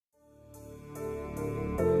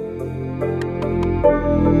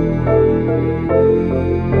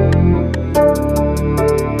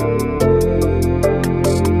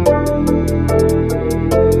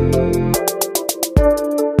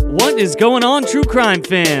is going on, true crime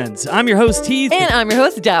fans? I'm your host, Heath. And I'm your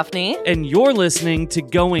host, Daphne. And you're listening to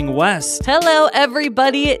Going West. Hello,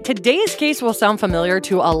 everybody. Today's case will sound familiar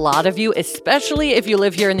to a lot of you, especially if you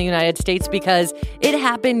live here in the United States, because it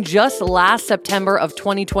happened just last September of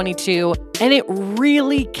 2022, and it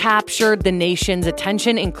really captured the nation's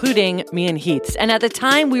attention, including me and Heath's. And at the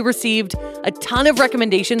time, we received a ton of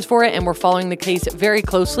recommendations for it, and we're following the case very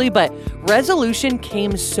closely, but resolution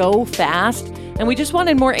came so fast, and we just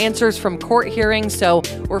wanted more answers from court hearings, so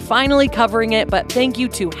we're finally covering it. But thank you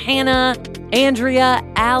to Hannah, Andrea,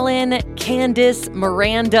 Alan, Candace,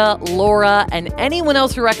 Miranda, Laura, and anyone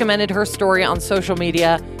else who recommended her story on social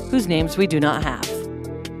media, whose names we do not have.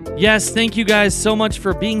 Yes, thank you guys so much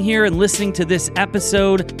for being here and listening to this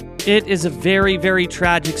episode. It is a very, very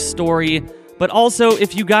tragic story. But also,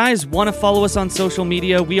 if you guys want to follow us on social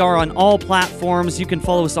media, we are on all platforms. You can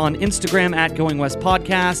follow us on Instagram at Going West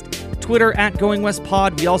Podcast, Twitter at Going West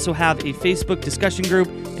Pod. We also have a Facebook discussion group,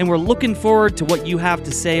 and we're looking forward to what you have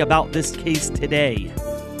to say about this case today.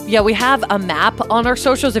 Yeah, we have a map on our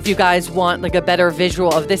socials if you guys want like a better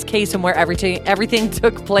visual of this case and where everything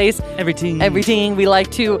took place. Everything. We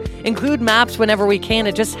like to include maps whenever we can.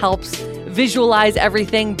 It just helps visualize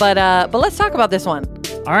everything. But let's talk about this one.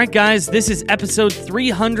 All right, guys, this is episode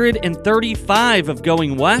 335 of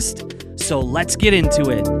Going West, so let's get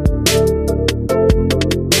into it.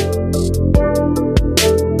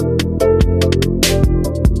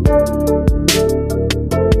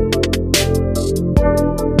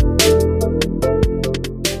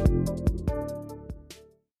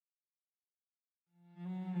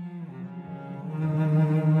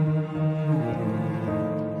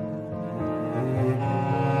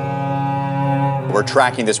 We're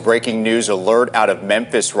tracking this breaking news alert out of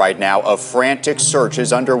Memphis right now. A frantic search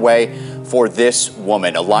is underway for this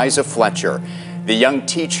woman, Eliza Fletcher, the young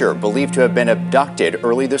teacher believed to have been abducted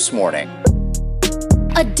early this morning.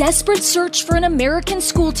 A desperate search for an American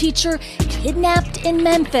school teacher kidnapped in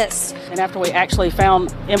Memphis. And after we actually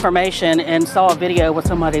found information and saw a video where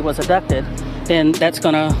somebody was abducted, then that's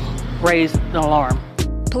going to raise an alarm.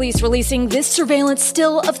 Police releasing this surveillance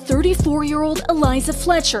still of 34-year-old Eliza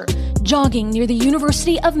Fletcher jogging near the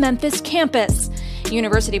University of Memphis campus.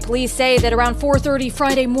 University police say that around 4:30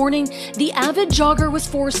 Friday morning, the avid jogger was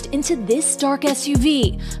forced into this dark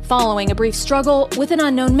SUV following a brief struggle with an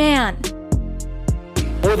unknown man.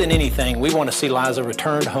 More than anything, we want to see Eliza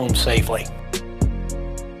returned home safely.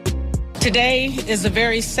 Today is a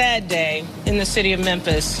very sad day in the city of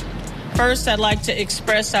Memphis. First, I'd like to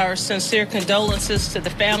express our sincere condolences to the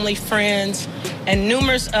family, friends, and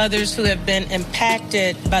numerous others who have been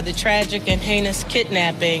impacted by the tragic and heinous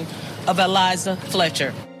kidnapping of Eliza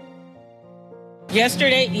Fletcher.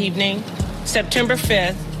 Yesterday evening, September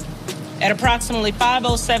 5th, at approximately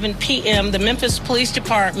 5:07 p.m., the Memphis Police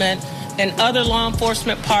Department and other law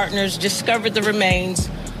enforcement partners discovered the remains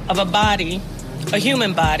of a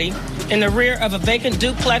human body, in the rear of a vacant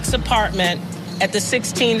duplex apartment at the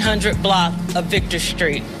 1600 block of Victor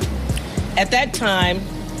Street. At that time,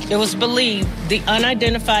 it was believed the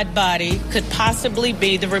unidentified body could possibly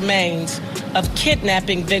be the remains of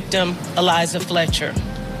kidnapping victim Eliza Fletcher.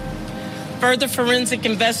 Further forensic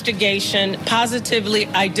investigation positively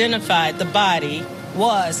identified the body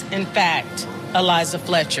was, in fact, Eliza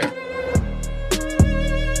Fletcher.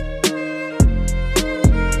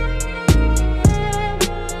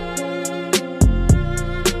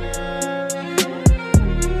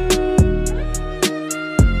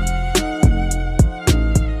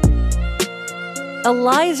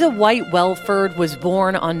 Eliza White Welford was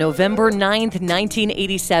born on November 9th,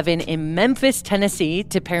 1987 in Memphis, Tennessee,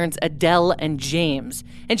 to parents Adele and James,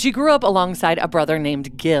 and she grew up alongside a brother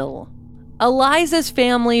named Gil. Eliza's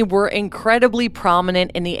family were incredibly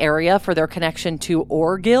prominent in the area for their connection to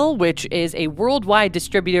Orgill, which is a worldwide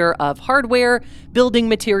distributor of hardware, building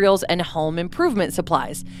materials, and home improvement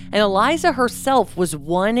supplies. And Eliza herself was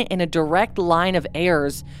one in a direct line of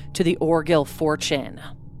heirs to the Orgill fortune.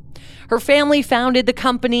 Her family founded the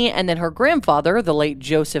company, and then her grandfather, the late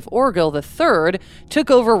Joseph Orgill III,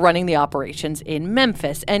 took over running the operations in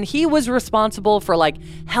Memphis. And he was responsible for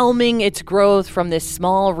helming its growth from this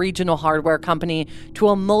small regional hardware company to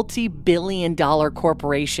a multi-billion-dollar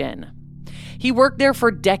corporation. He worked there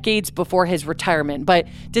for decades before his retirement, but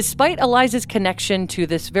despite Eliza's connection to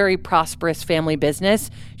this very prosperous family business,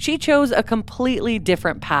 she chose a completely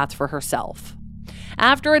different path for herself.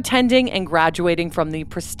 After attending and graduating from the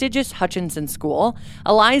prestigious Hutchinson School,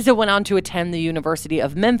 Eliza went on to attend the University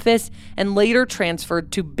of Memphis and later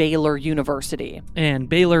transferred to Baylor University. And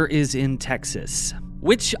Baylor is in Texas,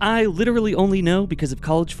 which I literally only know because of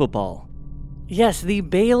college football. Yes, the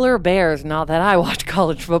Baylor Bears. Not that I watch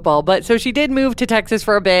college football, but so she did move to Texas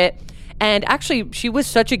for a bit. And actually, she was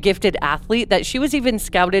such a gifted athlete that she was even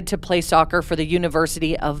scouted to play soccer for the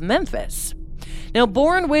University of Memphis. Now,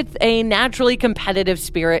 born with a naturally competitive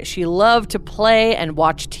spirit, she loved to play and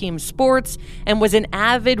watch team sports and was an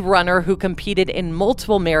avid runner who competed in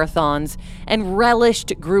multiple marathons and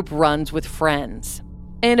relished group runs with friends.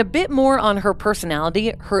 And a bit more on her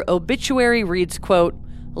personality, her obituary reads, quote,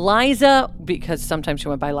 Liza, because sometimes she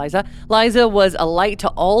went by Liza, Liza was a light to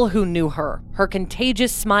all who knew her. Her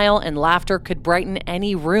contagious smile and laughter could brighten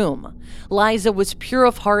any room. Liza was pure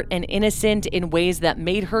of heart and innocent in ways that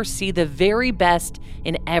made her see the very best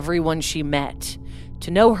in everyone she met.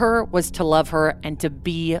 To know her was to love her and to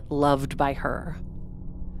be loved by her.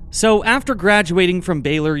 So after graduating from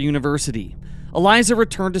Baylor University, Eliza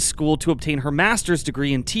returned to school to obtain her master's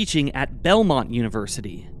degree in teaching at Belmont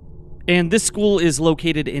University. And this school is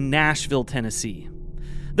located in Nashville, Tennessee.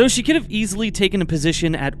 Though she could have easily taken a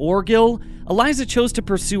position at Orgill, Eliza chose to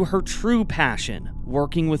pursue her true passion,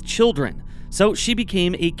 working with children, so she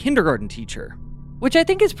became a kindergarten teacher. Which I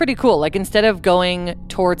think is pretty cool. Like, instead of going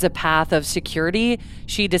towards a path of security,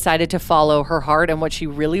 she decided to follow her heart and what she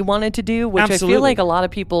really wanted to do, which Absolutely. I feel like a lot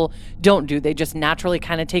of people don't do. They just naturally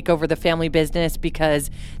kind of take over the family business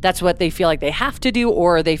because that's what they feel like they have to do,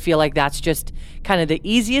 or they feel like that's just kind of the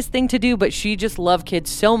easiest thing to do. But she just loved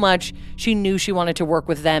kids so much, she knew she wanted to work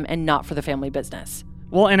with them and not for the family business.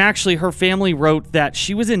 Well, and actually, her family wrote that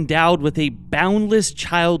she was endowed with a boundless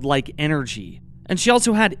childlike energy. And she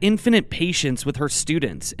also had infinite patience with her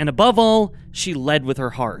students, and above all, she led with her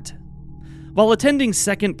heart. While attending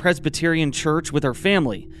Second Presbyterian Church with her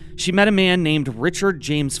family, she met a man named Richard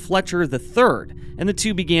James Fletcher III, and the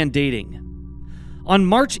two began dating. On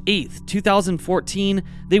March 8th, 2014,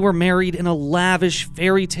 they were married in a lavish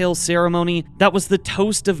fairy tale ceremony that was the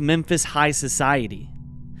toast of Memphis high society.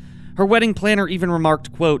 Her wedding planner even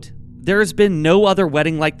remarked, quote, "There has been no other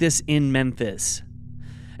wedding like this in Memphis."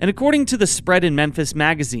 And according to the spread in Memphis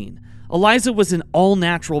magazine, Eliza was an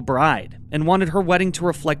all-natural bride and wanted her wedding to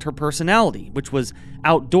reflect her personality, which was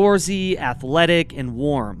outdoorsy, athletic, and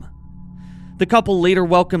warm. The couple later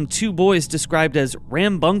welcomed two boys described as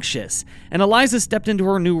rambunctious, and Eliza stepped into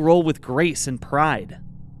her new role with grace and pride.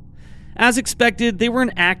 As expected, they were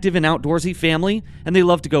an active and outdoorsy family, and they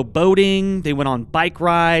loved to go boating, they went on bike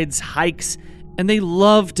rides, hikes, and they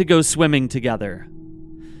loved to go swimming together.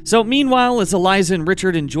 So meanwhile, as Eliza and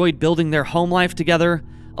Richard enjoyed building their home life together,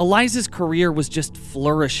 Eliza's career was just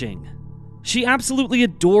flourishing. She absolutely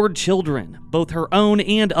adored children, both her own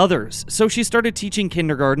and others, so she started teaching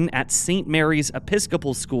kindergarten at St. Mary's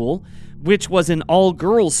Episcopal School, which was an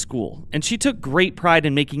all-girls school, and she took great pride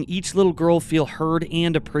in making each little girl feel heard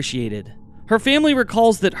and appreciated. Her family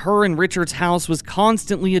recalls that her and Richard's house was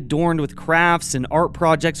constantly adorned with crafts and art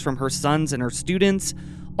projects from her sons and her students,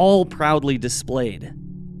 all proudly displayed.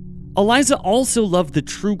 Eliza also loved the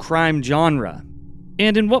true crime genre,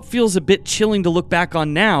 and in what feels a bit chilling to look back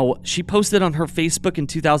on now, she posted on her Facebook in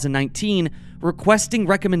 2019 requesting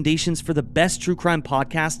recommendations for the best true crime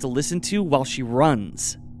podcast to listen to while she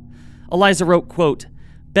runs. Eliza wrote, quote,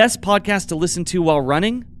 "Best podcast to listen to while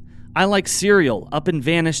running? I like Serial, Up and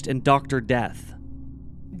Vanished, and Dr. Death."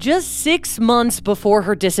 Just 6 months before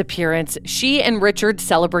her disappearance, she and Richard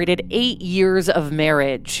celebrated 8 years of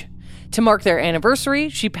marriage. To mark their anniversary,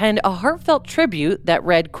 she penned a heartfelt tribute that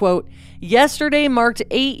read, quote, "Yesterday marked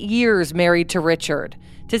 8 years married to Richard.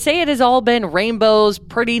 To say it has all been rainbows,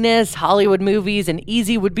 prettiness, Hollywood movies, and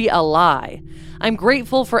easy would be a lie. I'm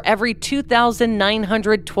grateful for every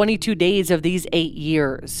 2,922 days of these 8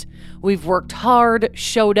 years. We've worked hard,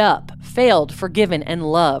 showed up, failed, forgiven,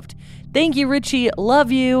 and loved. Thank you, Richie.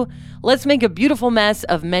 Love you. Let's make a beautiful mess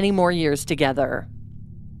of many more years together."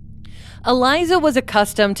 Eliza was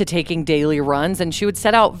accustomed to taking daily runs, and she would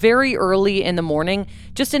set out very early in the morning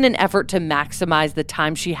just in an effort to maximize the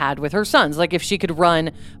time she had with her sons. Like, if she could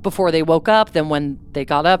run before they woke up, then when they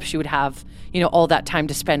got up, she would have, all that time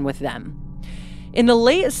to spend with them. In the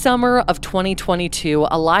late summer of 2022,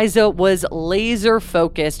 Eliza was laser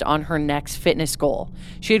focused on her next fitness goal.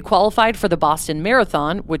 She had qualified for the Boston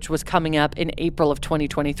Marathon, which was coming up in April of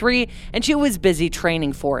 2023, and she was busy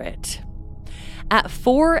training for it. At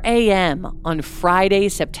 4 a.m. on Friday,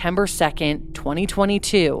 September 2nd,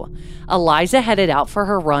 2022, Eliza headed out for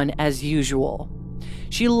her run as usual.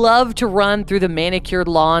 She loved to run through the manicured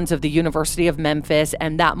lawns of the University of Memphis,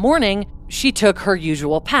 and that morning, she took her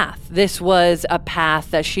usual path. This was a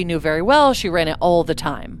path that she knew very well. She ran it all the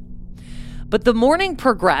time. But the morning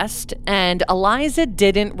progressed, and Eliza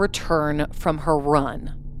didn't return from her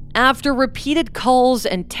run. After repeated calls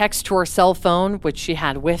and texts to her cell phone, which she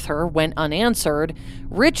had with her, went unanswered,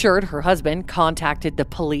 Richard, her husband, contacted the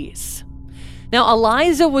police. Now,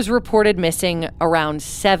 Eliza was reported missing around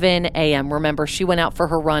 7 a.m. Remember, she went out for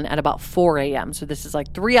her run at about 4 a.m., so this is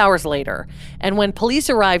like 3 hours later. And when police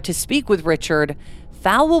arrived to speak with Richard,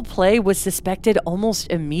 foul play was suspected almost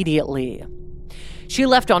immediately. She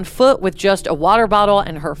left on foot with just a water bottle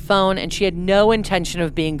and her phone, and she had no intention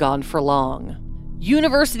of being gone for long.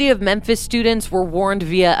 University of Memphis students were warned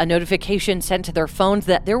via a notification sent to their phones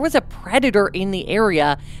that there was a predator in the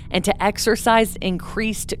area and to exercise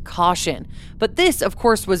increased caution. But this, of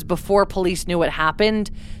course, was before police knew what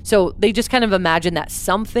happened, so they just kind of imagined that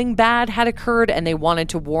something bad had occurred and they wanted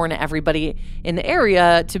to warn everybody in the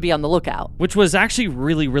area to be on the lookout. Which was actually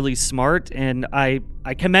really, really smart, and I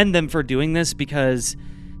commend them for doing this because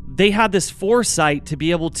they had this foresight to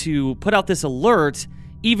be able to put out this alert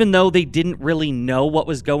even though they didn't really know what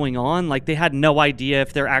was going on. Like, they had no idea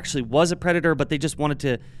if there actually was a predator, but they just wanted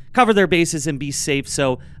to cover their bases and be safe.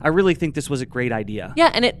 So I really think this was a great idea.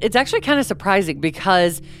 Yeah, and it's actually kind of surprising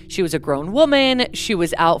because she was a grown woman. She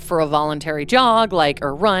was out for a voluntary jog,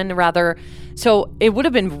 or run, rather. So it would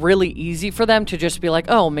have been really easy for them to just be like,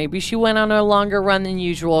 oh, maybe she went on a longer run than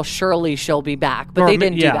usual. Surely she'll be back. But they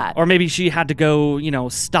didn't do that. Or maybe she had to go,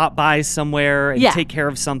 stop by somewhere and take care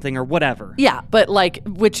of something or whatever. Yeah, but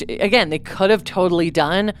which, again, they could have totally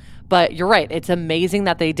done. But you're right. It's amazing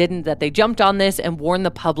that they didn't, that they jumped on this and warned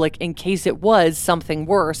the public in case it was something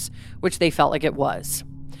worse, which they felt like it was.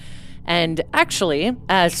 And actually,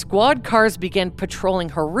 as squad cars began patrolling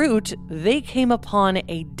her route, they came upon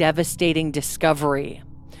a devastating discovery.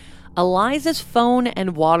 Eliza's phone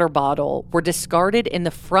and water bottle were discarded in the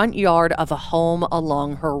front yard of a home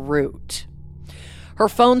along her route. Her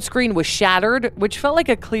phone screen was shattered, which felt like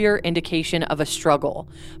a clear indication of a struggle.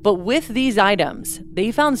 But with these items,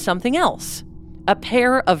 they found something else: a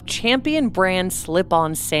pair of Champion brand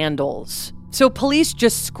slip-on sandals. So police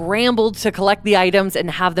just scrambled to collect the items and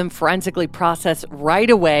have them forensically processed right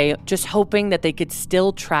away, just hoping that they could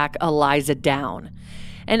still track Eliza down.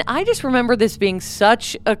 And I just remember this being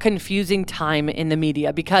such a confusing time in the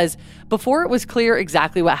media because before it was clear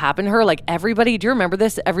exactly what happened to her, everybody, do you remember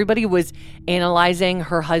this? Everybody was analyzing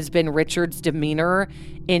her husband Richard's demeanor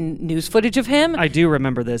in news footage of him. I do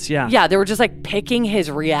remember this, yeah. Yeah, they were just picking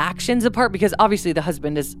his reactions apart because obviously the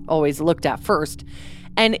husband is always looked at first.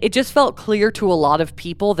 And it just felt clear to a lot of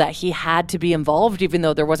people that he had to be involved, even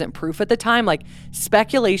though there wasn't proof at the time.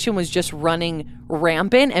 Speculation was just running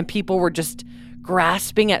rampant and people were just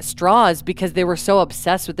grasping at straws because they were so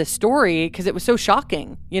obsessed with the story because it was so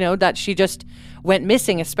shocking, that she just went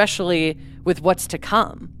missing, especially with what's to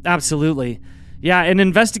come. Absolutely. Yeah, and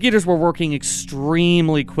investigators were working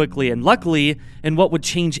extremely quickly, and luckily, in what would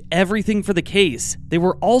change everything for the case, they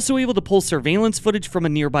were also able to pull surveillance footage from a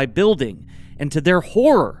nearby building, and to their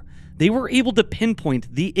horror, they were able to pinpoint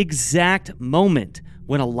the exact moment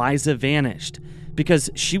when Eliza vanished, because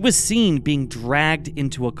she was seen being dragged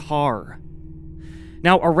into a car.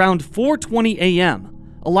 Now, around 4:20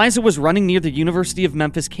 a.m., Eliza was running near the University of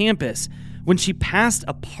Memphis campus when she passed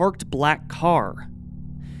a parked black car.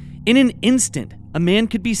 In an instant, a man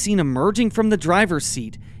could be seen emerging from the driver's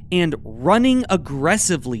seat and running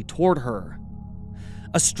aggressively toward her.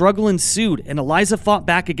 A struggle ensued, and Eliza fought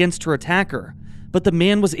back against her attacker, but the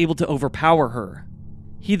man was able to overpower her.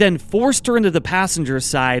 He then forced her into the passenger's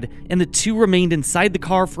side, and the two remained inside the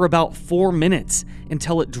car for about 4 minutes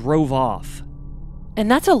until it drove off. And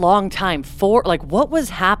that's a long time. What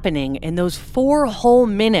was happening in those 4 whole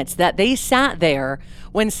minutes that they sat there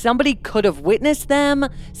when somebody could have witnessed them,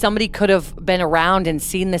 somebody could have been around and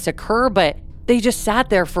seen this occur, but they just sat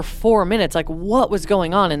there for 4 minutes. What was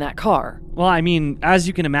going on in that car? Well, I mean, as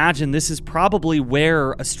you can imagine, this is probably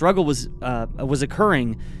where a struggle was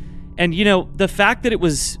occurring. And, the fact that it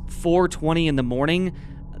was 4:20 in the morning,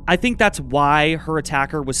 I think that's why her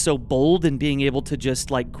attacker was so bold in being able to just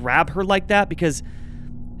grab her like that, because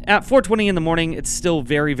at 4:20 in the morning, it's still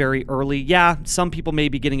very, very early. Yeah, some people may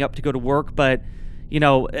be getting up to go to work, but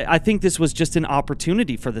I think this was just an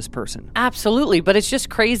opportunity for this person. Absolutely, but it's just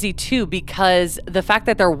crazy too because the fact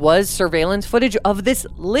that there was surveillance footage of this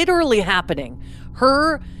literally happening.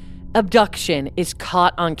 Her abduction is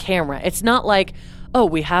caught on camera. It's not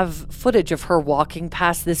we have footage of her walking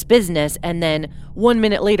past this business and then 1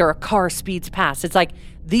 minute later a car speeds past. It's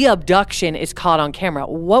the abduction is caught on camera.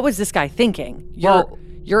 What was this guy thinking?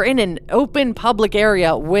 You're in an open public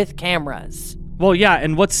area with cameras. Well, yeah,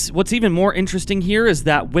 and what's even more interesting here is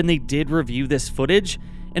that when they did review this footage,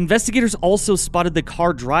 investigators also spotted the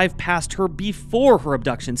car drive past her before her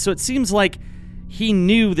abduction, so it seems like he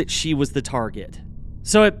knew that she was the target.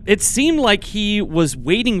 So it seemed like he was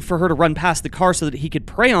waiting for her to run past the car so that he could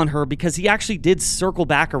prey on her, because he actually did circle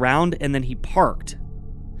back around and then he parked.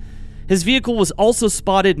 His vehicle was also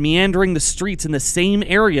spotted meandering the streets in the same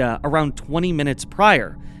area around 20 minutes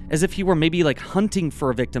prior, as if he were maybe like hunting for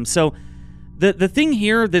a victim. So the thing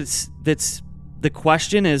here that's the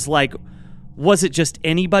question is, like, was it just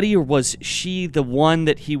anybody, or was she the one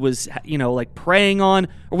that he was, like preying on?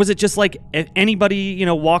 Or was it just like if anybody,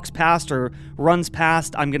 walks past or runs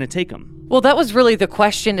past, I'm going to take them? Well, that was really the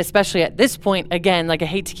question, especially at this point. Again, like, I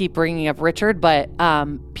hate to keep bringing up Richard, but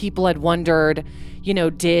people had wondered,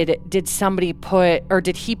 did somebody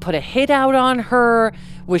did he put a hit out on her?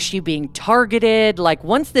 Was she being targeted? Like,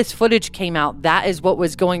 once this footage came out, that is what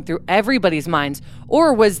was going through everybody's minds.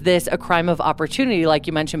 Or was this a crime of opportunity, like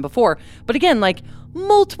you mentioned before? But again, like,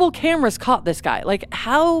 multiple cameras caught this guy. Like,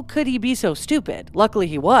 how could he be so stupid? Luckily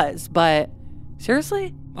he was, but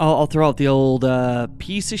seriously? I'll throw out the old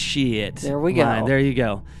piece of shit. There we go. Line. There you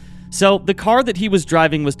go. So the car that he was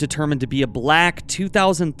driving was determined to be a black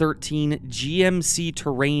 2013 GMC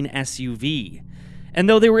Terrain SUV. And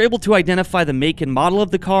though they were able to identify the make and model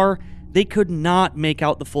of the car, they could not make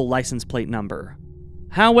out the full license plate number.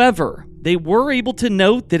 However, they were able to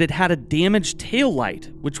note that it had a damaged taillight,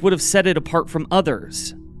 which would have set it apart from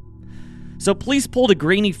others. So police pulled a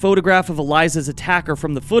grainy photograph of Eliza's attacker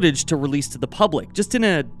from the footage to release to the public, just in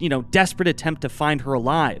a, desperate attempt to find her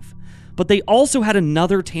alive. But they also had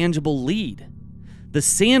another tangible lead: the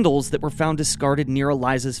sandals that were found discarded near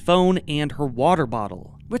Eliza's phone and her water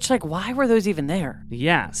bottle. Which, like, why were those even there?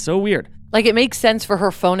 Yeah, so weird. Like, it makes sense for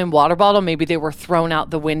her phone and water bottle. Maybe they were thrown out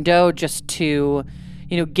the window just to,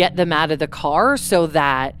 get them out of the car so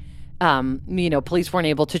that, police weren't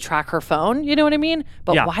able to track her phone. You know what I mean?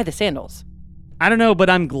 But yeah. Why the sandals? I don't know, but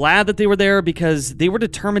I'm glad that they were there, because they were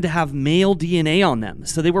determined to have male DNA on them.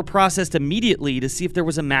 So they were processed immediately to see if there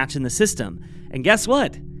was a match in the system. And guess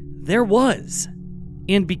what? There was.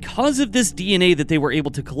 And because of this DNA that they were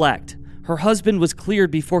able to collect, her husband was cleared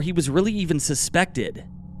before he was really even suspected.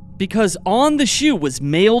 Because on the shoe was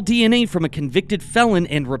male DNA from a convicted felon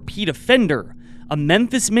and repeat offender, a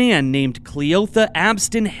Memphis man named Cleotha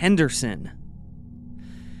Abston Henderson.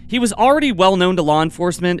 He was already well known to law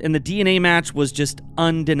enforcement, and the DNA match was just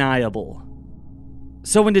undeniable.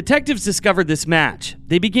 So when detectives discovered this match,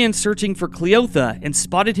 they began searching for Cleotha and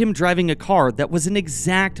spotted him driving a car that was an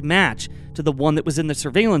exact match to the one that was in the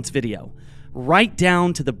surveillance video, right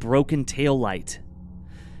down to the broken taillight.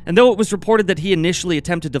 And though it was reported that he initially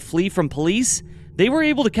attempted to flee from police, they were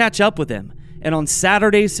able to catch up with him. And on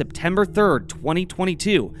Saturday, September 3rd,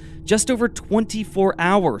 2022, just over 24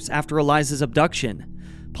 hours after Eliza's abduction,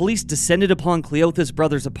 police descended upon Cleotha's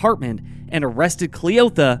brother's apartment and arrested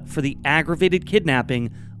Cleotha for the aggravated kidnapping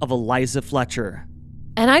of Eliza Fletcher.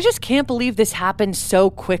 And I just can't believe this happened so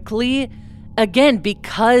quickly, again,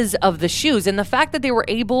 because of the shoes. And the fact that they were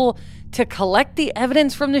able to collect the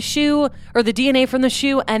evidence from the shoe, or the DNA from the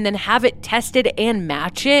shoe, and then have it tested and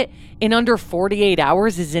match it in under 48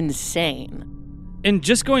 hours is insane. And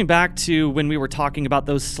just going back to when we were talking about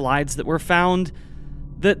those slides that were found,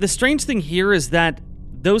 the strange thing here is that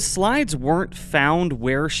those slides weren't found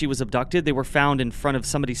where she was abducted. They were found in front of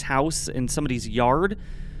somebody's house, in somebody's yard.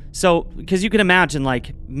 So, because you can imagine,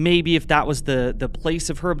 like, maybe if that was the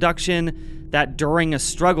place of her abduction, that during a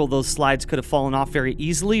struggle, those slides could have fallen off very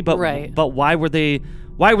easily. But right. But why were they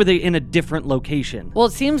in a different location? Well,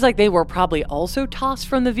 it seems like they were probably also tossed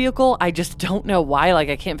from the vehicle. I just don't know why. Like,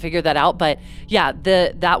 I can't figure that out. But yeah,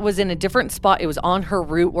 that was in a different spot. It was on her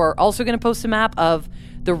route. We're also going to post a map of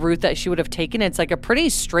the route that she would have taken. It's like a pretty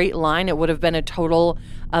straight line. It would have been a total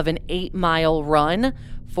of an 8-mile run,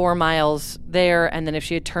 4 miles there, and then if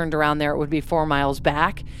she had turned around there, it would be 4 miles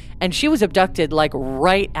back. And she was abducted like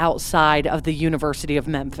right outside of the University of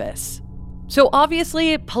Memphis. So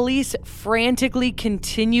obviously, police frantically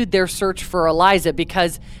continued their search for Eliza,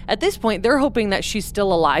 because at this point, they're hoping that she's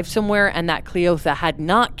still alive somewhere and that Cleotha had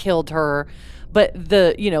not killed her. But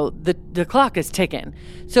the clock is ticking.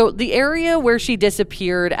 So the area where she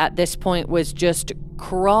disappeared at this point was just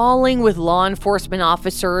crawling with law enforcement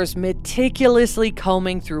officers, meticulously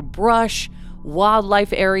combing through brush,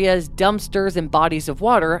 wildlife areas, dumpsters, and bodies of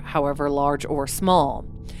water, however large or small.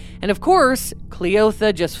 And of course,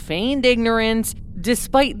 Cleotha just feigned ignorance,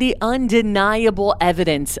 despite the undeniable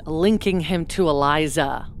evidence linking him to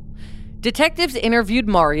Eliza. Detectives interviewed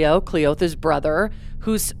Mario, Cleotha's brother,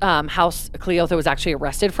 whose house Cleotha was actually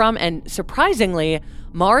arrested from, and surprisingly,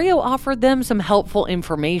 Mario offered them some helpful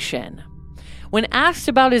information. When asked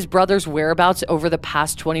about his brother's whereabouts over the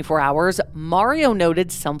past 24 hours, Mario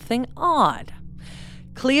noted something odd.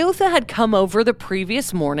 Cleotha had come over the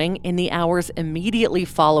previous morning in the hours immediately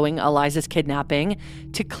following Eliza's kidnapping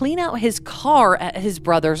to clean out his car at his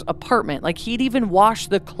brother's apartment. Like, he'd even washed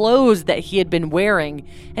the clothes that he had been wearing,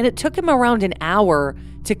 and it took him around an hour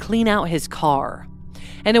to clean out his car.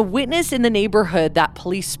 And a witness in the neighborhood that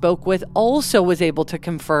police spoke with also was able to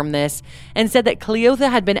confirm this and said that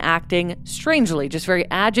Cleotha had been acting strangely, just very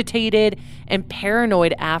agitated and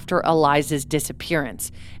paranoid after Eliza's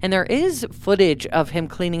disappearance. And there is footage of him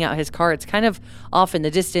cleaning out his car. It's kind of off in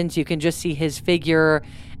the distance. You can just see his figure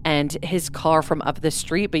and his car from up the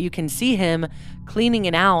street, but you can see him cleaning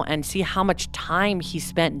it out and see how much time he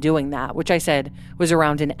spent doing that, which I said was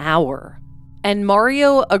around an hour. And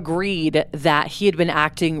Mario agreed that he had been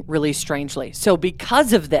acting really strangely. So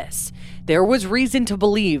because of this, there was reason to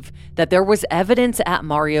believe that there was evidence at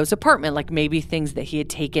Mario's apartment, like maybe things that he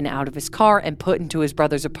had taken out of his car and put into his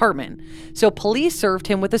brother's apartment. So police served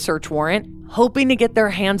him with a search warrant, hoping to get their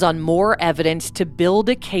hands on more evidence to build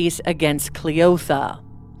a case against Cleotha.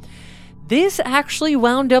 This actually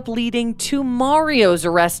wound up leading to Mario's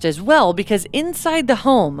arrest as well, because inside the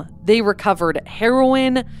home, they recovered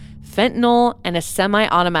heroin, fentanyl, and a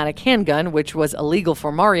semi-automatic handgun, which was illegal for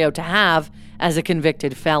Mario to have as a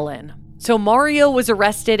convicted felon. So Mario was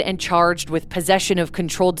arrested and charged with possession of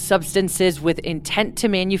controlled substances with intent to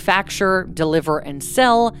manufacture, deliver, and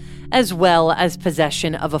sell, as well as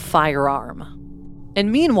possession of a firearm. And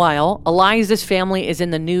meanwhile, Eliza's family is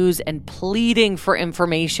in the news and pleading for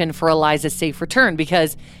information for Eliza's safe return,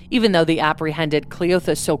 because even though they apprehended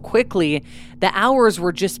Cleotha so quickly, the hours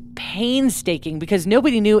were just painstaking because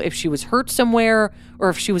nobody knew if she was hurt somewhere or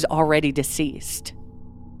if she was already deceased.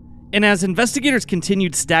 And as investigators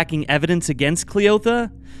continued stacking evidence against Cleotha,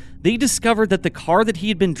 they discovered that the car that he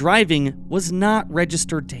had been driving was not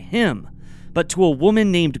registered to him, but to a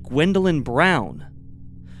woman named Gwendolyn Brown.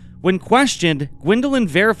 When questioned, Gwendolyn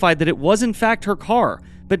verified that it was in fact her car,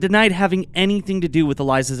 but denied having anything to do with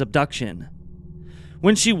Eliza's abduction.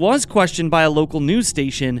 When she was questioned by a local news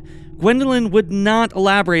station, Gwendolyn would not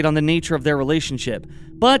elaborate on the nature of their relationship,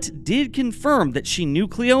 but did confirm that she knew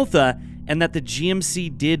Cleotha and that the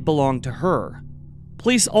GMC did belong to her.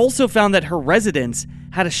 Police also found that her residence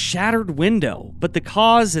had a shattered window, but the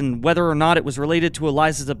cause and whether or not it was related to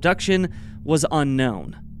Eliza's abduction was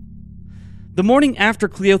unknown. The morning after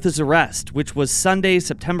Cleotha's arrest, which was Sunday,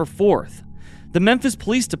 September 4th, the Memphis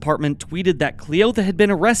Police Department tweeted that Cleotha had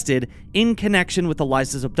been arrested in connection with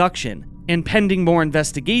Eliza's abduction, and pending more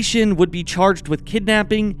investigation would be charged with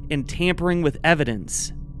kidnapping and tampering with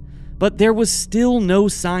evidence. But there was still no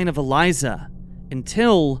sign of Eliza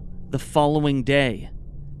until the following day.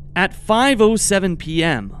 At 5:07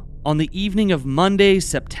 p.m. on the evening of Monday,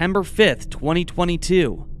 September 5th,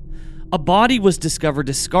 2022, a body was discovered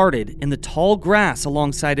discarded in the tall grass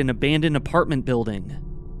alongside an abandoned apartment building.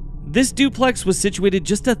 This duplex was situated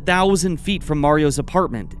just 1,000 feet from Mario's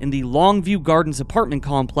apartment in the Longview Gardens apartment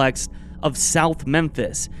complex of South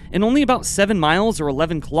Memphis, and only about 7 miles or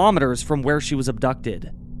 11 kilometers from where she was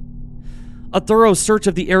abducted. A thorough search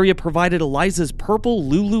of the area provided Eliza's purple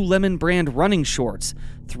Lululemon brand running shorts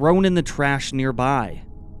thrown in the trash nearby.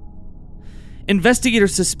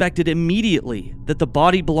 Investigators suspected immediately that the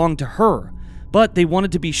body belonged to her, but they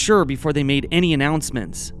wanted to be sure before they made any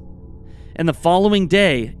announcements. And the following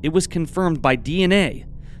day, it was confirmed by DNA.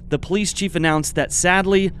 The police chief announced that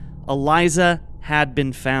sadly, Eliza had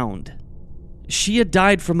been found. She had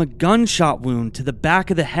died from a gunshot wound to the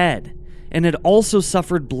back of the head and had also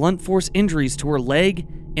suffered blunt force injuries to her leg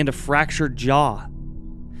and a fractured jaw.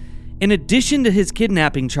 In addition to his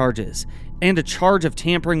kidnapping charges and a charge of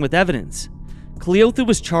tampering with evidence, Cleotha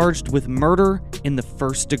was charged with murder in the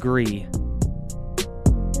first degree.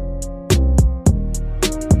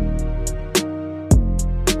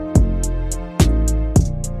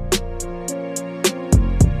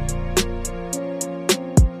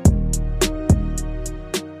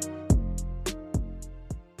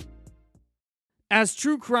 As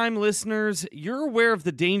true crime listeners, you're aware of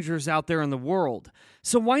the dangers out there in the world,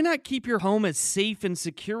 so why not keep your home as safe and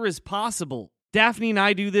secure as possible? Daphne and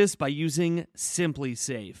I do this by using Simply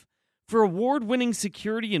Safe. For award-winning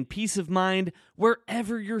security and peace of mind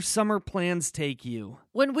wherever your summer plans take you.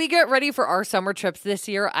 When we get ready for our summer trips this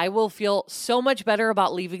year, I will feel so much better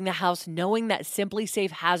about leaving the house knowing that Simply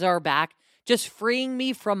Safe has our back, just freeing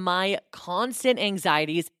me from my constant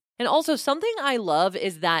anxieties. And also, something I love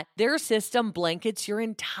is that their system blankets your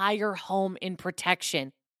entire home in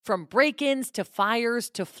protection, from break-ins to fires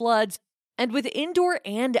to floods. And with indoor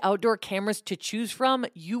and outdoor cameras to choose from,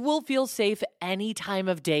 you will feel safe any time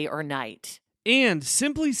of day or night. And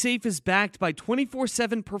Simply Safe is backed by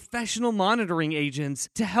 24/7 professional monitoring agents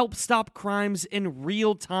to help stop crimes in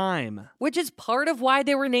real time. Which is part of why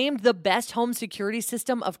they were named the best home security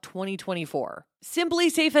system of 2024. Simply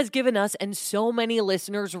Safe has given us and so many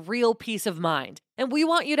listeners real peace of mind, and we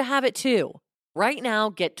want you to have it too. Right now,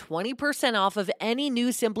 get 20% off of any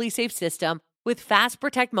new Simply Safe system with Fast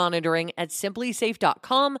Protect monitoring at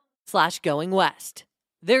simplysafe.com/goingwest.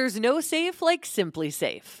 There's no safe like Simply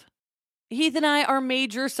Safe. Heath and I are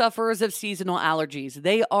major sufferers of seasonal allergies.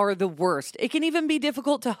 They are the worst. It can even be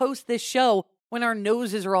difficult to host this show when our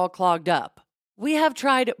noses are all clogged up. We have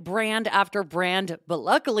tried brand after brand, but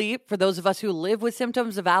luckily, for those of us who live with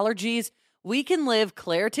symptoms of allergies, we can live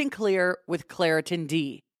Claritin Clear with Claritin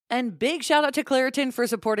D. And big shout out to Claritin for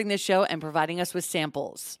supporting this show and providing us with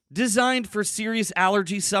samples. Designed for serious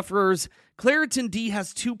allergy sufferers, Claritin D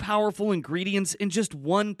has 2 powerful ingredients in just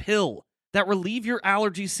one pill that relieve your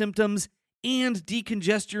allergy symptoms and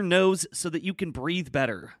decongest your nose so that you can breathe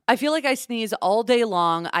better. I feel like I sneeze all day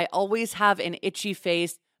long. I always have an itchy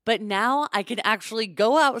face, but now I can actually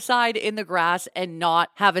go outside in the grass and not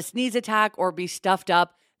have a sneeze attack or be stuffed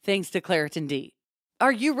up thanks to Claritin D.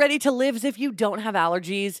 Are you ready to live as if you don't have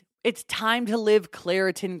allergies? It's time to live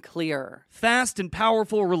Claritin Clear. Fast and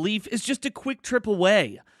powerful relief is just a quick trip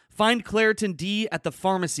away. Find Claritin D at the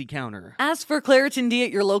pharmacy counter. Ask for Claritin D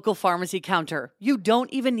at your local pharmacy counter. You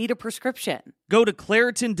don't even need a prescription. Go to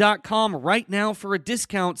Claritin.com right now for a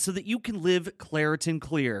discount so that you can live Claritin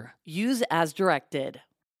Clear. Use as directed.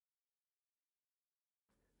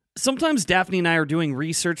 Sometimes Daphne and I are doing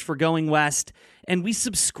research for Going West, and we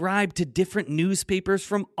subscribe to different newspapers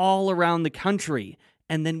from all around the country,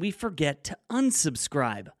 and then we forget to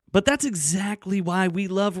unsubscribe. But that's exactly why we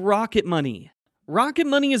love Rocket Money. Rocket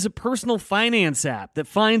Money is a personal finance app that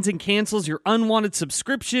finds and cancels your unwanted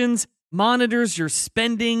subscriptions, monitors your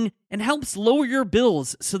spending, and helps lower your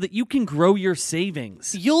bills so that you can grow your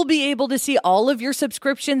savings. You'll be able to see all of your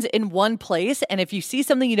subscriptions in one place, and if you see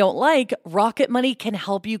something you don't like, Rocket Money can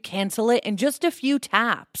help you cancel it in just a few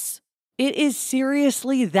taps. It is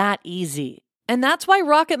seriously that easy. And that's why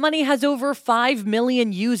Rocket Money has over 5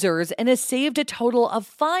 million users and has saved a total of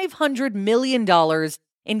 $500 million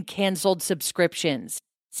in canceled subscriptions,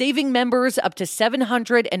 saving members up to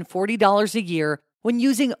 $740 a year when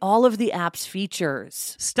using all of the app's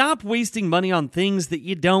features. Stop wasting money on things that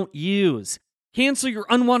you don't use. Cancel your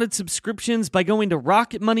unwanted subscriptions by going to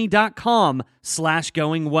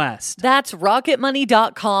rocketmoney.com/goingwest. That's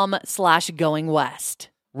rocketmoney.com/goingwest.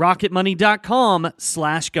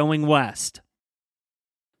 rocketmoney.com/goingwest.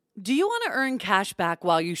 Do you want to earn cash back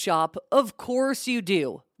while you shop? Of course you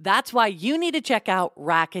do. That's why you need to check out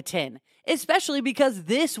Rakuten, especially because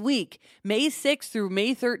this week, May 6th through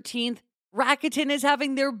May 13th, Rakuten is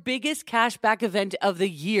having their biggest cashback event of the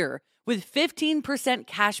year with 15%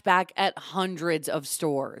 cashback at hundreds of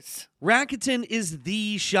stores. Rakuten is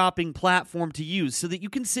the shopping platform to use so that you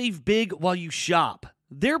can save big while you shop.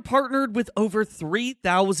 They're partnered with over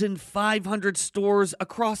 3,500 stores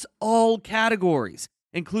across all categories,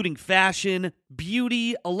 including fashion,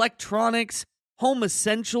 beauty, electronics, home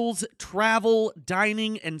essentials, travel,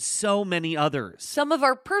 dining, and so many others. Some of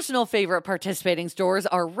our personal favorite participating stores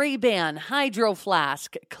are Ray-Ban, Hydro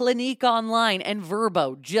Flask, Clinique Online, and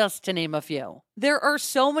Verbo, just to name a few. There are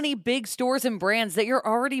so many big stores and brands that you're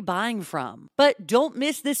already buying from. But don't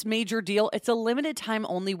miss this major deal. It's a limited time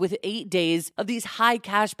only with 8 days of these high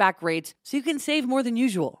cashback rates, so you can save more than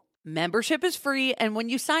usual. Membership is free, and when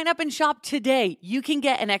you sign up and shop today, you can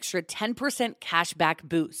get an extra 10% cashback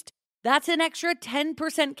boost. That's an extra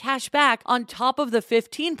 10% cash back on top of the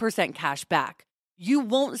 15% cash back. You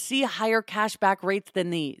won't see higher cashback rates than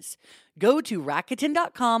these. Go to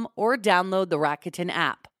Rakuten.com or download the Rakuten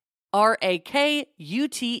app. Rakuten.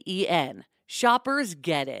 Shoppers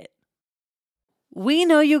get it. We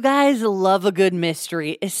know you guys love a good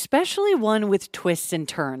mystery, especially one with twists and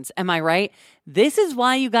turns. Am I right? This is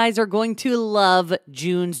why you guys are going to love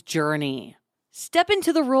June's Journey. Step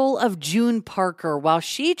into the role of June Parker while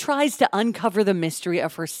she tries to uncover the mystery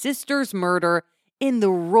of her sister's murder in the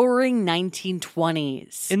roaring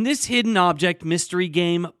 1920s. In this hidden object mystery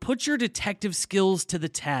game, put your detective skills to the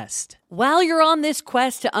test. While you're on this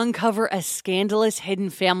quest to uncover a scandalous hidden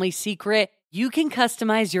family secret, you can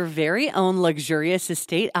customize your very own luxurious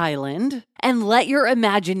estate island and let your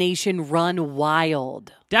imagination run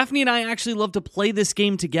wild. Daphne and I actually love to play this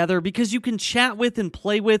game together because you can chat with and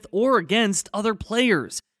play with or against other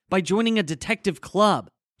players by joining a detective club.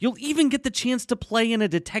 You'll even get the chance to play in a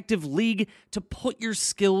detective league to put your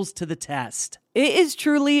skills to the test. It is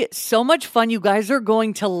truly so much fun. You guys are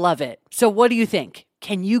going to love it. So what do you think?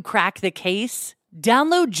 Can you crack the case?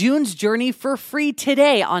 Download June's Journey for free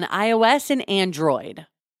today on iOS and Android.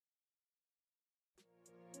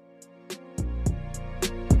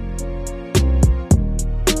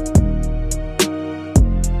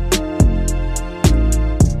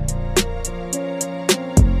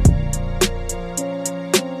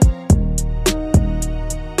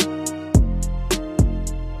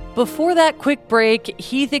 Before that quick break,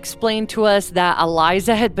 Heath explained to us that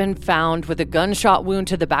Eliza had been found with a gunshot wound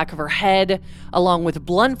to the back of her head, along with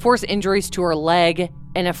blunt force injuries to her leg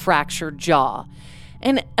and a fractured jaw.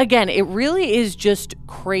 And again, it really is just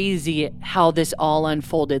crazy how this all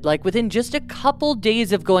unfolded. Like, within just a couple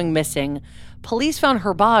days of going missing, police found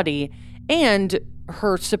her body and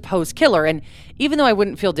her supposed killer. And even though I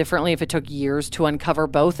wouldn't feel differently if it took years to uncover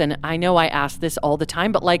both, and I know I ask this all the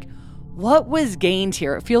time, but like, what was gained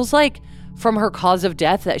here? It feels like from her cause of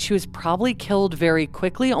death that she was probably killed very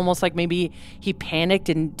quickly, almost like maybe he panicked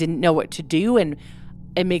and didn't know what to do. And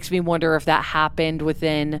it makes me wonder if that happened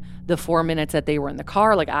within the 4 minutes that they were in the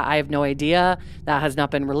car. Like, I have no idea. That has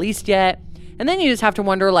not been released yet. And then you just have to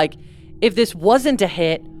wonder, like, if this wasn't a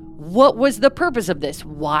hit, what was the purpose of this?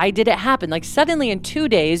 Why did it happen? Like, suddenly in 2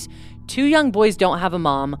 days, 2 young boys don't have a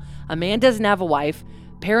mom, a man doesn't have a wife,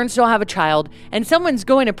 parents don't have a child, and someone's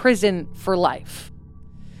going to prison for life.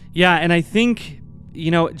 Yeah, and I think,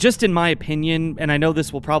 just in my opinion, and I know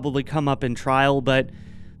this will probably come up in trial, but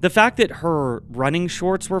the fact that her running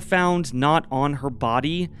shorts were found not on her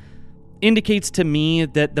body indicates to me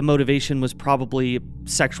that the motivation was probably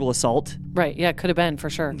sexual assault. Right, yeah, it could have been,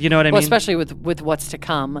 for sure. You know what I mean? Especially with what's to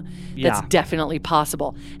come. Yeah. That's definitely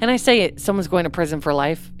possible. And I say someone's going to prison for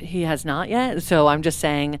life. He has not yet, so I'm just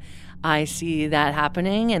saying I see that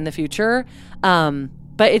happening in the future.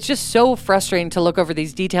 But it's just so frustrating to look over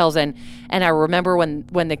these details. And I remember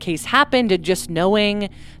when the case happened, and just knowing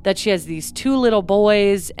that she has these 2 little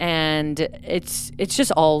boys, and it's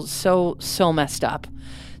just all so messed up.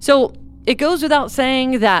 So it goes without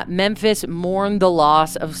saying that Memphis mourned the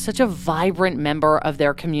loss of such a vibrant member of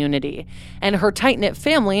their community. And her tight-knit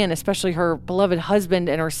family, and especially her beloved husband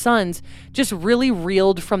and her sons, just really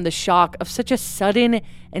reeled from the shock of such a sudden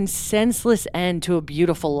and senseless end to a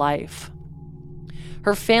beautiful life.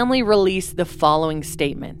 Her family released the following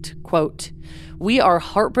statement, quote, "We are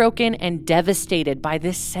heartbroken and devastated by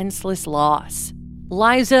this senseless loss.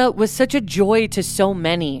 Liza was such a joy to so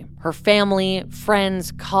many, her family,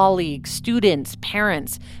 friends, colleagues, students,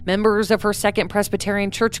 parents, members of her Second Presbyterian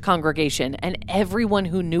Church congregation, and everyone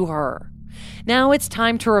who knew her. Now it's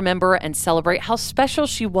time to remember and celebrate how special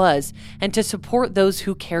she was and to support those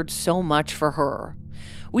who cared so much for her.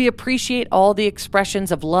 We appreciate all the expressions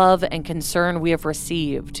of love and concern we have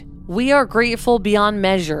received. We are grateful beyond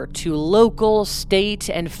measure to local, state,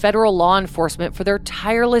 and federal law enforcement for their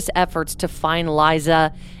tireless efforts to find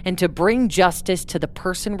Liza and to bring justice to the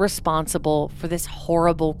person responsible for this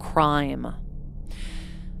horrible crime."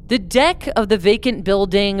 The deck of the vacant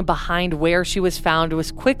building behind where she was found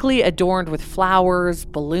was quickly adorned with flowers,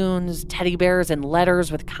 balloons, teddy bears, and letters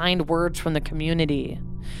with kind words from the community.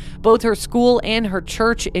 Both her school and her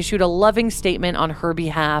church issued a loving statement on her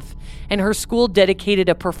behalf, and her school dedicated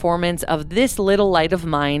a performance of This Little Light of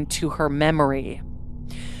Mine to her memory.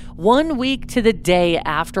 1 week to the day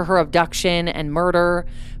after her abduction and murder,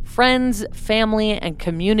 friends, family, and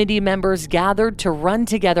community members gathered to run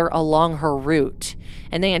together along her route.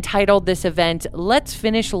 And they entitled this event, "Let's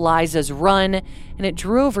Finish Liza's Run," and it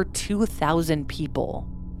drew over 2,000 people.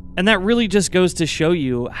 And that really just goes to show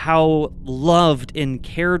you how loved and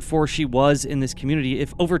cared for she was in this community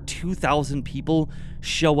if over 2,000 people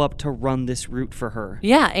show up to run this route for her.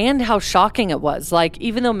 Yeah, and how shocking it was. Like,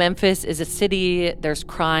 even though Memphis is a city, there's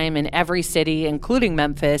crime in every city, including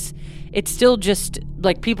Memphis, it's still just,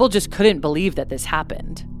 like, people just couldn't believe that this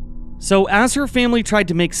happened. So as her family tried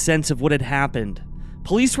to make sense of what had happened,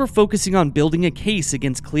 police were focusing on building a case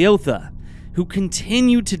against Cleotha, who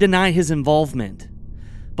continued to deny his involvement.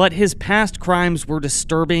 But his past crimes were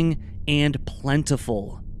disturbing and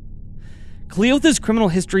plentiful. Cleotha's criminal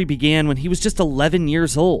history began when he was just 11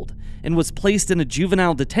 years old and was placed in a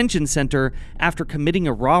juvenile detention center after committing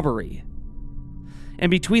a robbery. And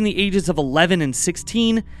between the ages of 11 and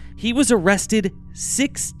 16, he was arrested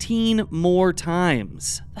 16 more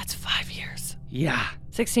times. That's 5 years. Yeah.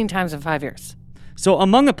 16 times in 5 years. So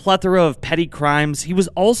among a plethora of petty crimes, he was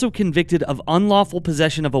also convicted of unlawful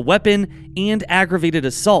possession of a weapon and aggravated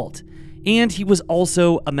assault, and he was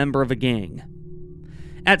also a member of a gang.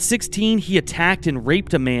 At 16, he attacked and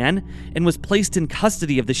raped a man and was placed in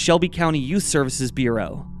custody of the Shelby County Youth Services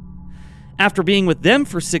Bureau. After being with them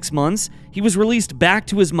for 6 months, he was released back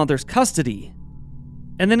to his mother's custody.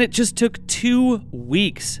 And then it just took 2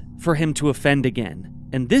 weeks for him to offend again,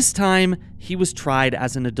 and this time he was tried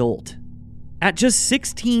as an adult. At just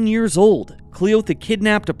 16 years old, Cleotha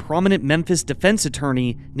kidnapped a prominent Memphis defense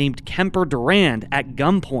attorney named Kemper Durand at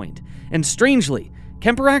gunpoint, and strangely,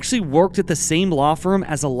 Kemper actually worked at the same law firm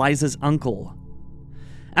as Eliza's uncle.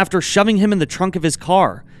 After shoving him in the trunk of his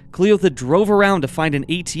car, Cleotha drove around to find an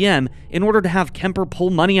ATM in order to have Kemper pull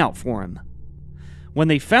money out for him. When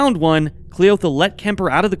they found one, Cleotha let Kemper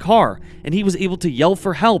out of the car, and he was able to yell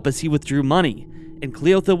for help as he withdrew money, and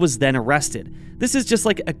Cleotha was then arrested. This is just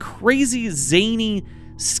like a crazy, zany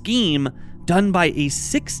scheme done by a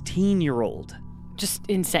 16-year-old. Just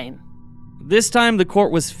insane. This time, the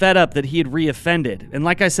court was fed up that he had reoffended, and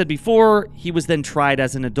like I said before, he was then tried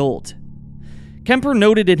as an adult. Kemper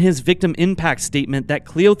noted in his victim impact statement that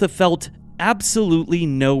Cleotha felt absolutely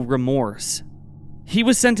no remorse. He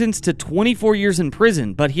was sentenced to 24 years in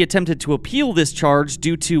prison, but he attempted to appeal this charge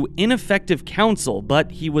due to ineffective counsel,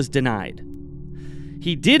 but he was denied.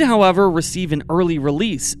 He did, however, receive an early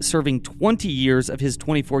release, serving 20 years of his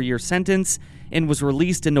 24-year sentence, and was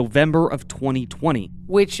released in November of 2020.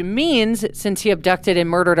 Which means, since he abducted and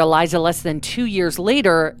murdered Eliza less than 2 years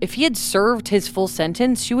later, if he had served his full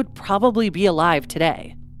sentence, she would probably be alive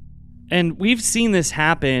today. And we've seen this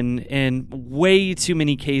happen in way too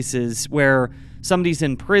many cases where somebody's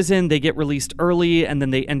in prison, they get released early, and then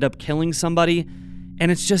they end up killing somebody. And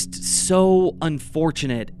it's just so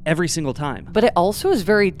unfortunate every single time. But it also is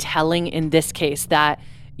very telling in this case that,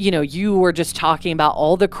 you were just talking about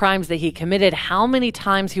all the crimes that he committed, how many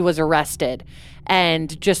times he was arrested,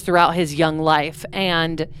 and just throughout his young life.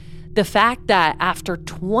 And the fact that after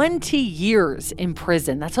 20 years in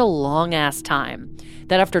prison, that's a long ass time,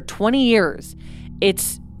 that after 20 years,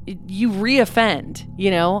 you reoffend,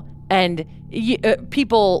 and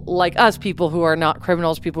people like us, people who are not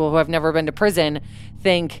criminals, people who have never been to prison,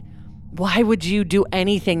 think, why would you do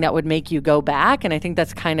anything that would make you go back? And I think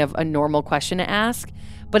that's kind of a normal question to ask.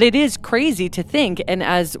 But it is crazy to think, and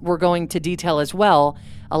as we're going to detail as well,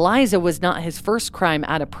 Eliza was not his first crime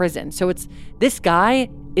out of prison. So this guy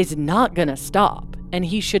is not going to stop, and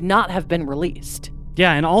he should not have been released.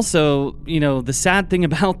 Yeah, and also, the sad thing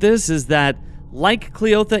about this is that, like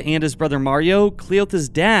Cleotha and his brother Mario, Cleotha's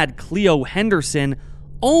dad, Cleo Henderson,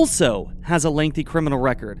 also has a lengthy criminal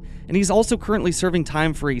record. And he's also currently serving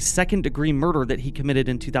time for a second-degree murder that he committed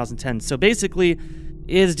in 2010. So basically,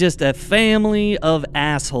 is just a family of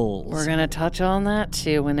assholes. We're going to touch on that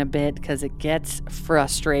too in a bit because it gets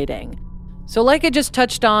frustrating. So like I just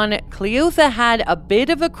touched on, Cleotha had a bit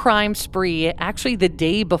of a crime spree actually the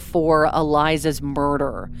day before Eliza's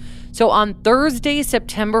murder. So on Thursday,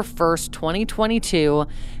 September 1st, 2022,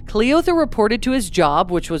 Cleotha reported to his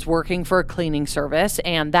job, which was working for a cleaning service,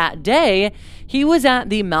 and that day, he was at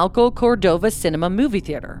the Malco Cordova Cinema movie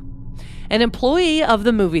theater. An employee of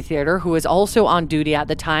the movie theater, who was also on duty at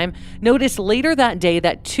the time, noticed later that day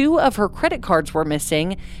that 2 of her credit cards were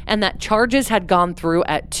missing and that charges had gone through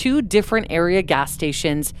at 2 different area gas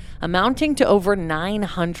stations, amounting to over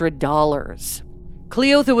 $900.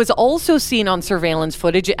 Cleotha was also seen on surveillance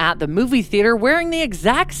footage at the movie theater wearing the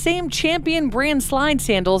exact same Champion brand slide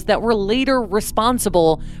sandals that were later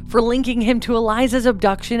responsible for linking him to Eliza's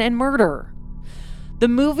abduction and murder. The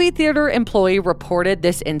movie theater employee reported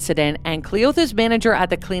this incident, and Cleotha's manager at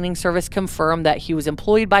the cleaning service confirmed that he was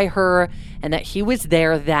employed by her and that he was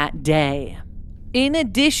there that day. In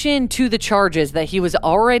addition to the charges that he was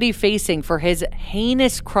already facing for his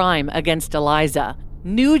heinous crime against Eliza,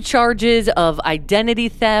 new charges of identity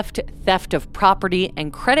theft, theft of property,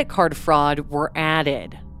 and credit card fraud were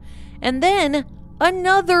added. And then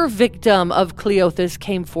another victim of Cleotha's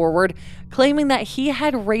came forward, claiming that he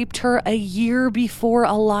had raped her a year before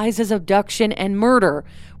Eliza's abduction and murder,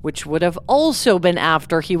 which would have also been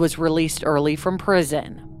after he was released early from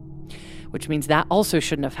prison. Which means that also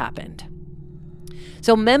shouldn't have happened.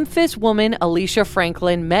 So Memphis woman Alicia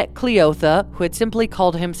Franklin met Cleotha, who had simply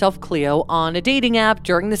called himself Cleo, on a dating app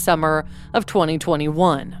during the summer of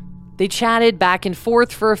 2021. They chatted back and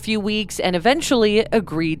forth for a few weeks and eventually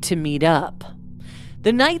agreed to meet up.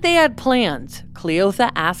 The night they had plans,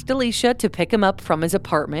 Cleotha asked Alicia to pick him up from his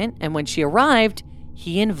apartment, and when she arrived,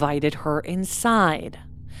 he invited her inside.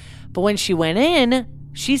 But when she went in,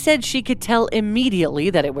 she said she could tell immediately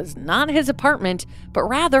that it was not his apartment, but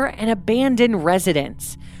rather an abandoned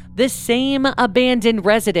residence. The same abandoned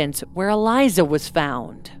residence where Eliza was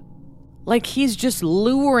found. Like he's just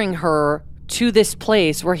luring her to this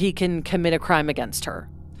place where he can commit a crime against her.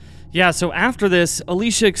 Yeah, so after this,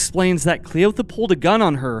 Alicia explains that Cleotha pulled a gun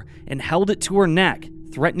on her and held it to her neck,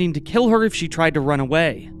 threatening to kill her if she tried to run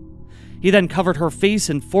away. He then covered her face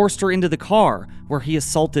and forced her into the car, where he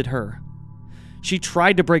assaulted her. She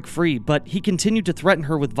tried to break free, but he continued to threaten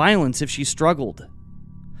her with violence if she struggled.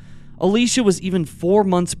 Alicia was even 4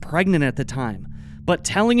 months pregnant at the time, but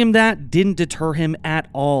telling him that didn't deter him at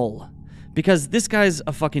all, because this guy's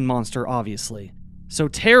a fucking monster, obviously. So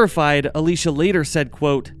terrified, Alicia later said,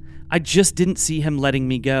 quote, "I just didn't see him letting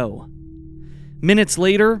me go." Minutes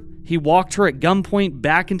later, he walked her at gunpoint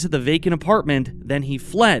back into the vacant apartment, then he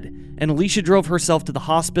fled, and Alicia drove herself to the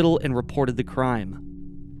hospital and reported the crime.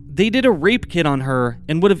 They did a rape kit on her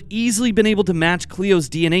and would have easily been able to match Cleo's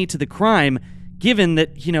DNA to the crime, given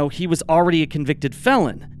that, he was already a convicted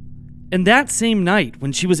felon. And that same night,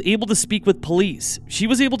 when she was able to speak with police, she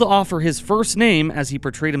was able to offer his first name, as he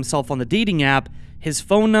portrayed himself on the dating app, his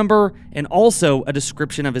phone number, and also a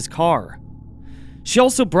description of his car. She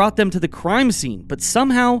also brought them to the crime scene, but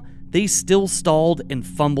somehow they still stalled and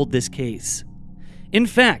fumbled this case. In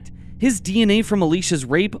fact, his DNA from Alicia's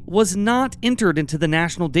rape was not entered into the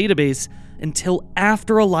national database until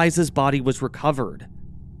after Eliza's body was recovered.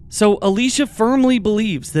 So Alicia firmly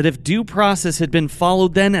believes that if due process had been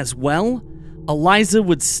followed then as well, Eliza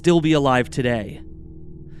would still be alive today.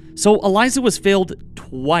 So Eliza was failed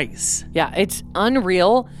twice. Yeah, it's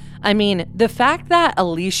unreal. I mean, the fact that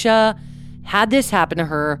Alicia had this happen to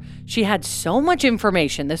her, she had so much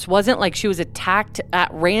information. This wasn't like she was attacked at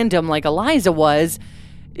random like Eliza was.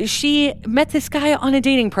 She met this guy on a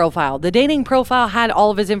dating profile. The dating profile had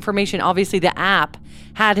all of his information. Obviously, the app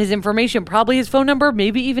had his information, probably his phone number,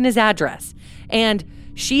 maybe even his address. And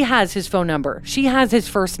she has his phone number. She has his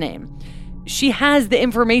first name. She has the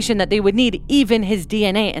information that they would need, even his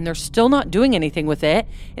DNA, and they're still not doing anything with it.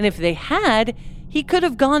 And if they had, he could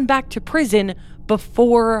have gone back to prison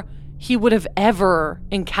before he would have ever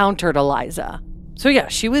encountered Eliza. So yeah,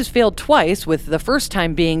 she was failed twice, with the first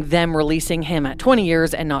time being them releasing him at 20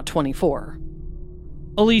 years and not 24.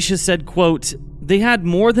 Alicia said, quote, "They had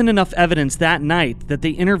more than enough evidence that night that they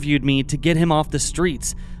interviewed me to get him off the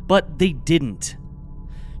streets, but they didn't."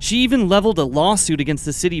 She even leveled a lawsuit against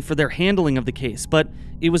the city for their handling of the case, but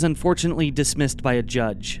it was unfortunately dismissed by a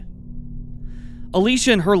judge.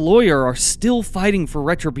 Alicia and her lawyer are still fighting for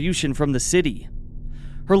retribution from the city.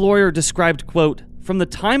 Her lawyer described, quote, "From the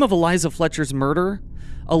time of Eliza Fletcher's murder,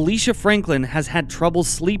 Alicia Franklin has had trouble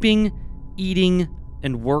sleeping, eating,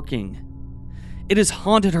 and working. It has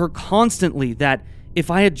haunted her constantly that if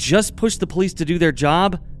I had just pushed the police to do their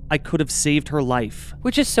job, I could have saved her life."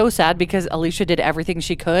 Which is so sad because Alicia did everything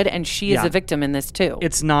she could, and she is a victim in this too.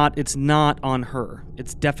 It's not on her.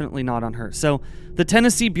 It's definitely not on her. So the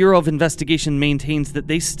Tennessee Bureau of Investigation maintains that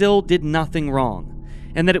they still did nothing wrong,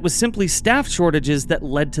 and that it was simply staff shortages that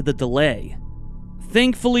led to the delay.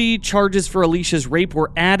 Thankfully, charges for Alicia's rape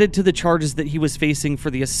were added to the charges that he was facing for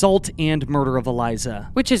the assault and murder of Eliza.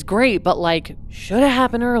 Which is great, but should have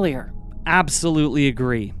happened earlier. Absolutely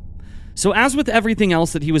agree. So as with everything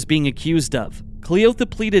else that he was being accused of, Cleotha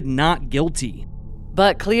pleaded not guilty.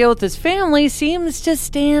 But Cleotha's family seems to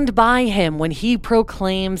stand by him when he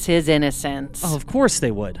proclaims his innocence. Oh, of course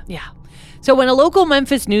they would. Yeah. So when a local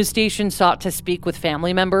Memphis news station sought to speak with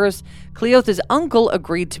family members, Cleotha's uncle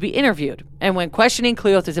agreed to be interviewed. And when questioning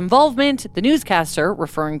Cleotha's involvement, the newscaster,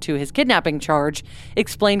 referring to his kidnapping charge,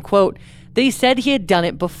 explained, quote, "They said he had done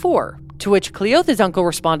it before." To which Cleotha's uncle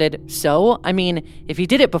responded, "So, I mean, if he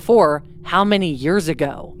did it before, how many years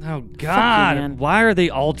ago?" Oh, God. Man. Why are they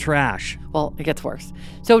all trash? Well, it gets worse.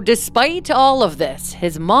 So despite all of this,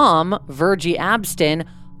 his mom, Virgie Abston,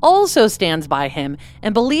 also stands by him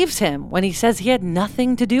and believes him when he says he had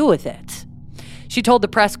nothing to do with it. She told the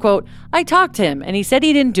press, quote, "I talked to him and he said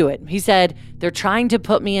he didn't do it. He said, 'They're trying to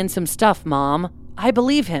put me in some stuff, Mom.' I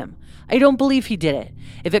believe him. I don't believe he did it.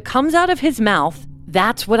 If it comes out of his mouth,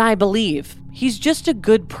 that's what I believe. He's just a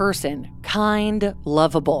good person, kind,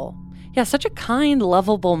 lovable." Yeah, such a kind,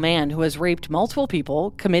 lovable man who has raped multiple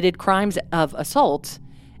people, committed crimes of assault,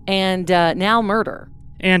 and now murder.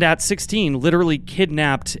 And at 16, literally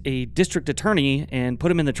kidnapped a district attorney and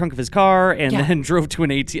put him in the trunk of his car and then drove to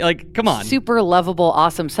an ATM. Come on. Super lovable,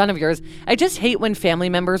 awesome son of yours. I just hate when family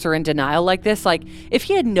members are in denial like this. If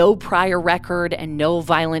he had no prior record and no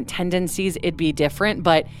violent tendencies, it'd be different.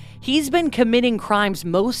 But he's been committing crimes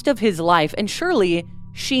most of his life, and surely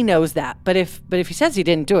she knows that. But if he says he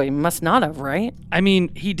didn't do it, he must not have, right? I mean,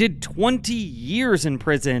 he did 20 years in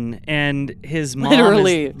prison, and his mom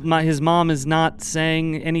his mom is not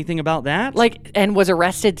saying anything about that? And was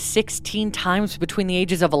arrested 16 times between the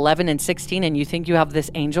ages of 11 and 16, and you think you have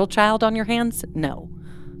this angel child on your hands? No.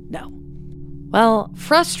 Well,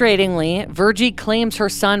 frustratingly, Virgie claims her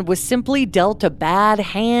son was simply dealt a bad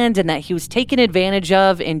hand and that he was taken advantage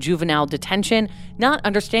of in juvenile detention, not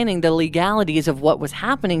understanding the legalities of what was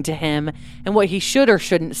happening to him and what he should or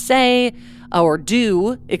shouldn't say or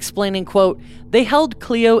do, explaining, quote, "They held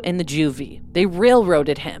Cleo in the juvie. They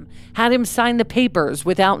railroaded him, had him sign the papers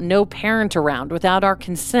without no parent around, without our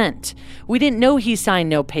consent. We didn't know he signed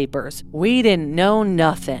no papers. We didn't know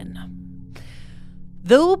nothing."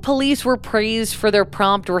 Though police were praised for their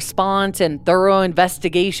prompt response and thorough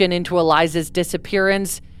investigation into Eliza's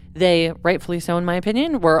disappearance, they, rightfully so in my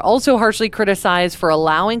opinion, were also harshly criticized for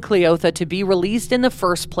allowing Cleotha to be released in the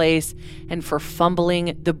first place and for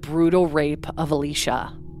fumbling the brutal rape of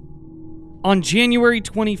Alicia. On January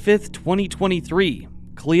 25th, 2023,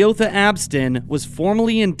 Cleotha Abston was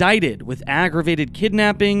formally indicted with aggravated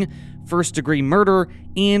kidnapping, first-degree murder,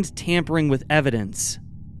 and tampering with evidence.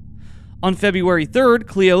 On February 3rd,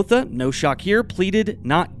 Cleotha, no shock here, pleaded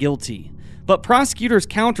not guilty. But prosecutors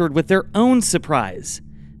countered with their own surprise.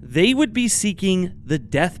 They would be seeking the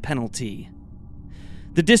death penalty.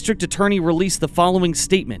 The district attorney released the following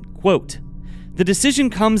statement, quote, "The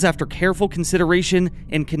decision comes after careful consideration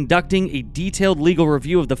and conducting a detailed legal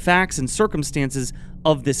review of the facts and circumstances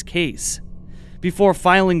of this case. Before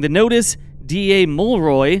filing the notice, DA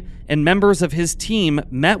Mulroy and members of his team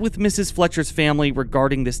met with Mrs. Fletcher's family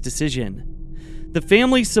regarding this decision. The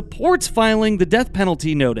family supports filing the death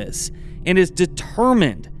penalty notice and is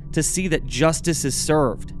determined to see that justice is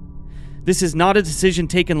served. This is not a decision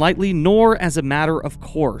taken lightly, nor as a matter of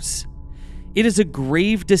course. It is a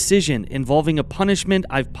grave decision involving a punishment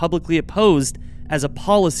I've publicly opposed as a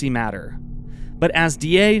policy matter. But as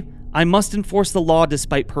DA, I must enforce the law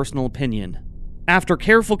despite personal opinion. After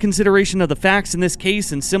careful consideration of the facts in this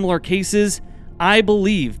case and similar cases, I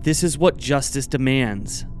believe this is what justice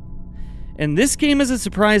demands." And this came as a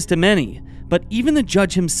surprise to many, but even the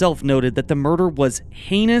judge himself noted that the murder was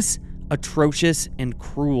heinous, atrocious, and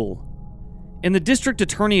cruel. And the district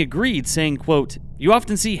attorney agreed, saying, quote, "You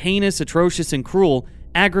often see heinous, atrocious, and cruel,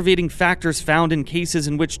 aggravating factors found in cases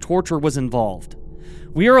in which torture was involved.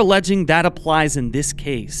 We are alleging that applies in this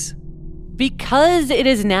case." Because it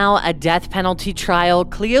is now a death penalty trial,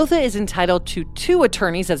 Cleotha is entitled to 2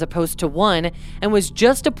 attorneys as opposed to 1, and was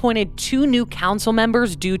just appointed 2 new council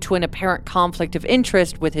members due to an apparent conflict of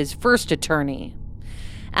interest with his first attorney.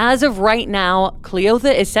 As of right now,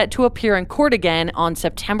 Cleotha is set to appear in court again on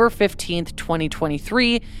September 15th,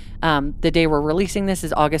 2023. The day we're releasing this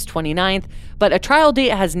is August 29th, but a trial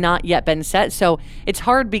date has not yet been set, so it's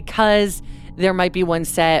hard because there might be one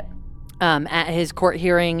set at his court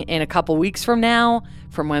hearing in a couple weeks from now,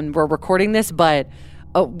 from when we're recording this. But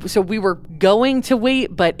so we were going to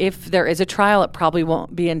wait, but if there is a trial, it probably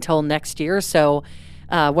won't be until next year. So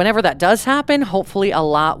whenever that does happen, hopefully a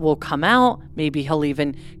lot will come out. Maybe he'll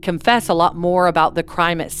even confess. A lot more about the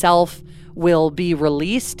crime itself will be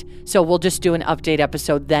released. So we'll just do an update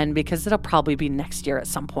episode then, because it'll probably be next year at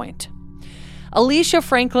some point. Alicia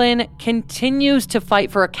Franklin continues to fight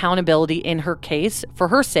for accountability in her case, for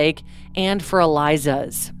her sake and for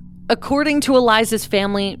Eliza's. According to Eliza's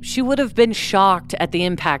family, she would have been shocked at the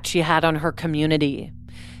impact she had on her community.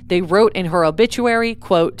 They wrote in her obituary,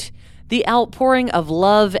 quote, "The outpouring of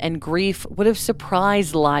love and grief would have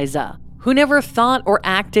surprised Liza, who never thought or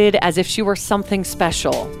acted as if she were something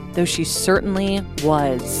special, though she certainly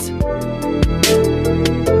was."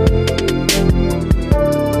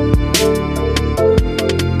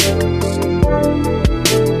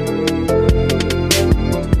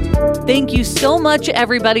 Thank you so much,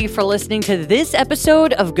 everybody, for listening to this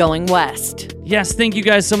episode of Going West. Yes, thank you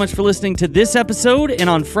guys so much for listening to this episode, and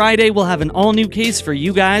on Friday we'll have an all-new case for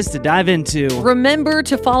you guys to dive into. Remember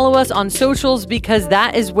to follow us on socials, because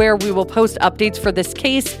that is where we will post updates for this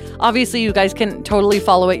case. Obviously, you guys can totally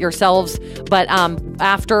follow it yourselves, but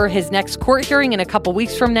after his next court hearing in a couple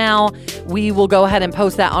weeks from now, we will go ahead and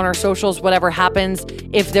post that on our socials, whatever happens.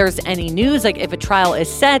 If there's any news, like if a trial is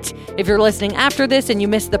set, if you're listening after this and you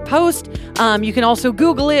missed the post, you can also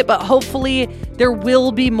Google it, but hopefully there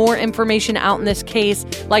will be more information out in this case.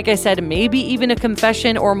 Like I said, maybe even a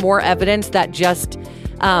confession or more evidence that just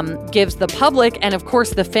gives the public and, of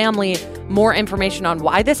course, the family more information on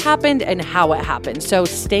why this happened and how it happened. So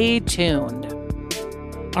stay tuned.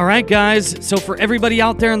 All right, guys. So for everybody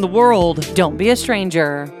out there in the world, don't be a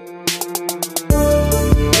stranger.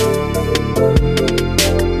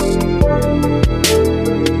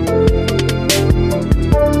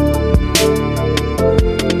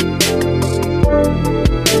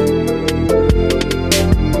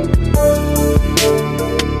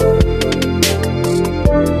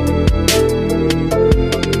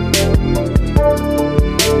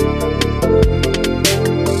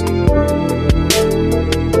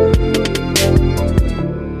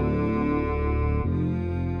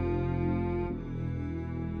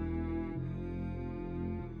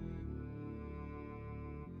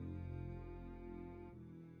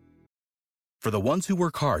 For the ones who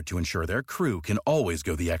work hard to ensure their crew can always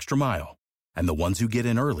go the extra mile, and the ones who get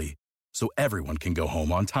in early so everyone can go home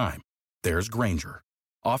on time, there's Grainger,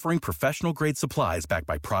 offering professional-grade supplies backed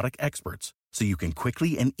by product experts so you can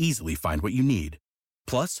quickly and easily find what you need.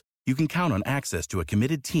 Plus, you can count on access to a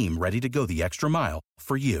committed team ready to go the extra mile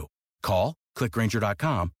for you. Call, click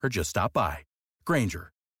Grainger.com, or just stop by.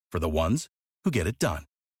 Grainger, for the ones who get it done.